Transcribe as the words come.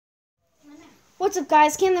what's up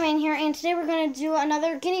guys, Cam the Man here, and today we're going to do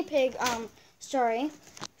another guinea pig story.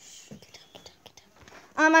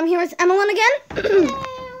 I'm here with Emmeline again.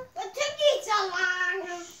 What took you so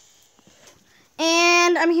long?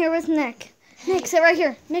 And I'm here with Nick. Nick, sit right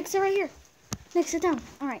here. Nick, sit right here. Nick, sit down.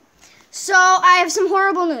 Alright. So, I have some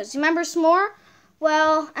horrible news. You remember Smore?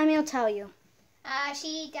 Well, Emmy will tell you.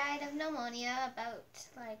 She died of pneumonia about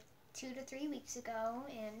like 2 to 3 weeks ago,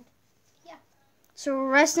 and yeah. So,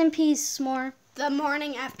 rest in peace, Smore. The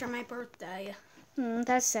morning after my birthday.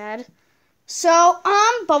 That's sad. So,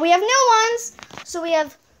 but we have new ones. So we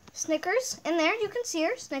have Snickers in there. You can see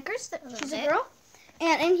her, Snickers. She's a girl.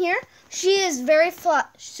 And in here, she is very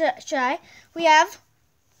shy. We have,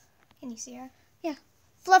 Can you see her? yeah,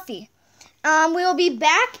 Fluffy. We will be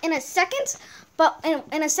back in a second, but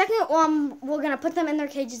in a second, we're gonna put them in their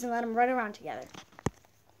cages and let them run around together.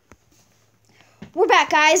 We're back,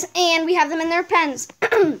 guys, and we have them in their pens.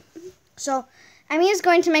 So, Emmy is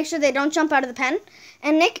going to make sure they don't jump out of the pen,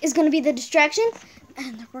 and Nick is going to be the distraction,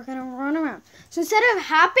 and we're going to run around. So instead of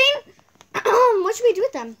hopping, what should we do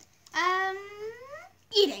with them?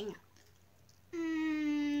 Eating.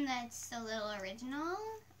 That's a little original.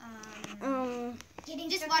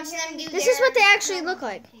 Just watch them do This is what they actually look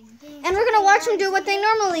like. And we're going to watch them do what they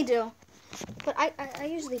normally do. But I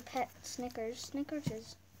usually pet Snickers. Snickers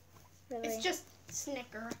is really... It's just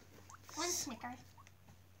Snicker. One Snicker.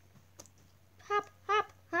 Hop,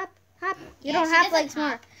 hop, hop, hop. You Yeah, don't she have doesn't like hop.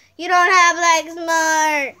 Smart. You don't have like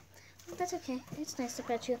Smart. That's okay. It's nice to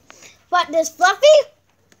pet you. But this Fluffy?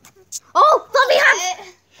 Oh, Fluffy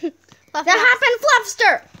hop! The Hop and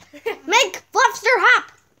Fluffster! Make Fluffster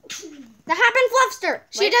hop! The Hop and Fluffster!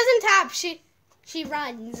 She doesn't tap. She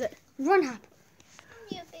runs. Run hop.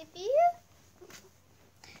 Yeah, baby.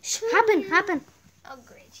 Hoppin', hoppin'. Oh,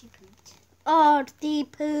 great. She pooped. Oh, she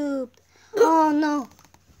pooped. Oh, no.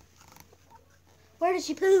 Where did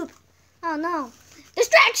she poop? Oh, no.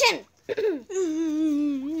 Distraction!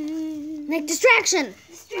 Nick, distraction!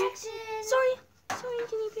 Distraction. Sorry,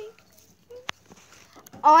 guinea pig.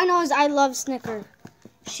 All I know is I love Snicker.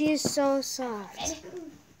 She is so soft.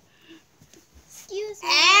 Excuse me.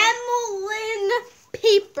 Emmeline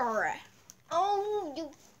Paper. Oh, you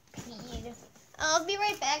peed. I'll be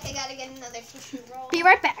right back. I gotta get another tissue roll. Be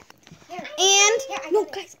right back. Here. And, no,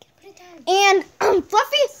 guys, Put it down. and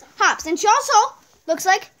Fluffy hops. And she also looks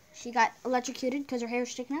like she got electrocuted because her hair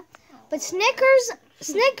is sticking out. But Snicker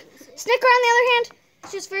on the other hand,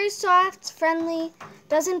 is just very soft, friendly,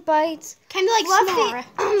 doesn't bite. Kind of like S'more.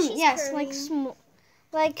 Fluffy, yes, purring.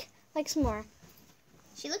 like S'more.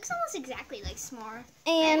 She looks almost exactly like S'more.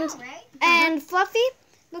 And I know, right? and Fluffy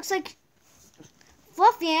looks like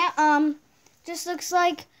just looks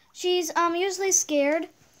like she's usually scared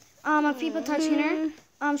of people touching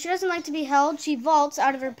her. She doesn't like to be held. She vaults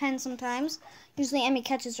out of her pen sometimes. Usually Emmy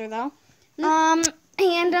catches her though.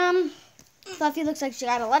 Fluffy looks like she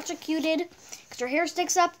got electrocuted because her hair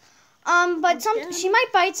sticks up. But she might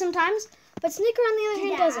bite sometimes. But Snicker on the other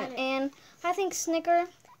hand doesn't. And I think Snicker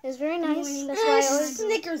is very nice. That's why I always.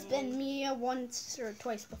 Snicker's been me once or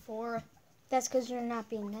twice before. That's because you're not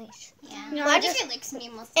being nice. Yeah. No, Well, I I think just- it licks me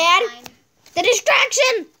most of And- the time. The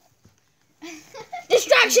distraction!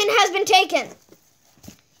 Distraction has been taken.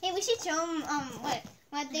 Hey, we should show them what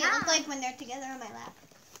they look like when they're together on my lap.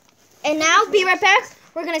 And now, be right back.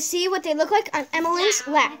 We're going to see what they look like on Emmeline's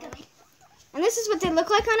lap. And this is what they look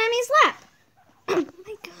like on Emmy's lap. Oh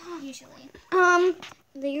my god. Usually.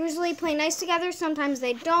 They usually play nice together. Sometimes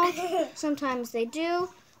they don't. Sometimes they do.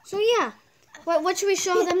 So yeah. What should we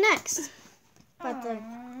show them next? About the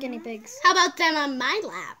guinea pigs. How about them on my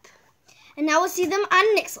lap? And now we'll see them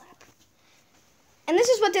on Nick's lap. And this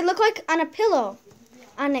is what they look like on a pillow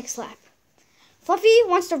on Nick's lap. Fluffy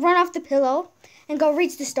wants to run off the pillow and go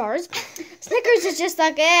reach the stars. Snickers is just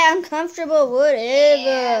like, I'm comfortable, whatever.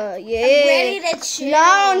 Yeah. I'm ready to chill.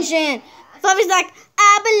 Lounging. Fluffy's like,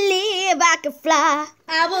 I believe I can fly.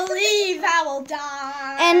 I believe I will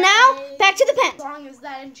die. And now, back to the pen. As long as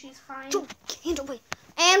that and she's fine.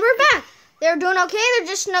 And we're back. They're doing okay. They're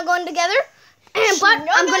just snuggling together. But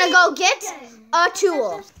I'm going to go get a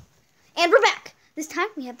tool. And we're back. This time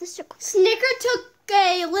we have the circle. Snicker took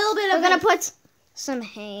a little bit We're of going to put some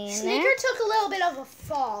hay in Snicker there. took a little bit of a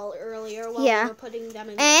fall earlier while Yeah. we were putting them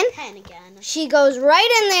in And- the pen again. She goes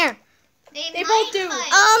right in there. They both do.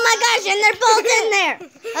 Oh my gosh, and they're both in there.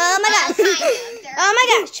 Oh my gosh. Oh my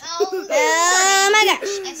gosh. Oh my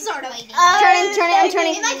gosh. It's sort of waiting. I'm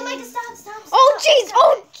turning. Micah, stop. Oh jeez.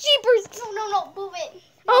 Oh jeepers. No, move it.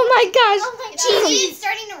 Oh my gosh. Cheesy. It's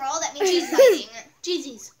starting to roll. That means she's biting.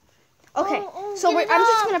 Jeezies. Okay, Oh, so get it I'm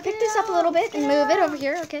just off, going to pick get it this up a off, little bit get and it move it off. over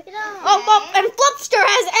here, okay? Get off. Oh, and Flupster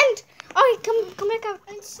has end. Oh, come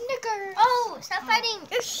and Snicker. Oh, stop fighting.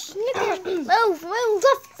 Snicker. Move.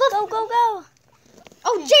 Go, go, go.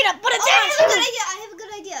 Oh, Jada, put it I have a down. good idea. I have a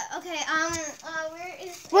good idea. Okay, where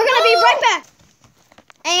is... We're gonna be right back.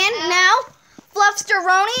 And now,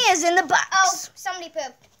 Fluffsteroni is in the box. Oh, somebody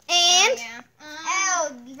pooped. And yeah.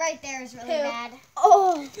 Oh, right there is really bad.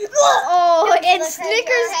 oh, and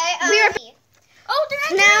Snickers. We are Oh,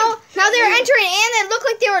 they're now they're entering, and they look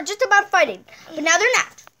like they were just about fighting, but now they're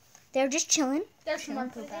not. They're just chilling. There's more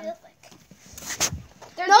poop.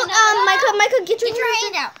 No, Micah, get your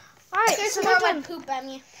hand out. All right, There's so more that- like poop on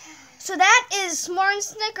you. so that is S'more and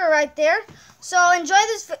Snicker right there. So enjoy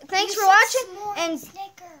this. Thanks for watching. And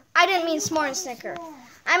Snicker. I didn't mean S'more and Snicker.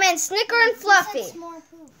 I meant Snicker and Fluffy. S'more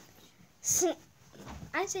poop.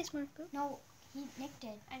 I didn't say S'more poop. No, Nick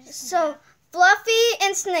did. I just So Fluffy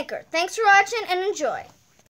and Snicker. Thanks for watching and enjoy.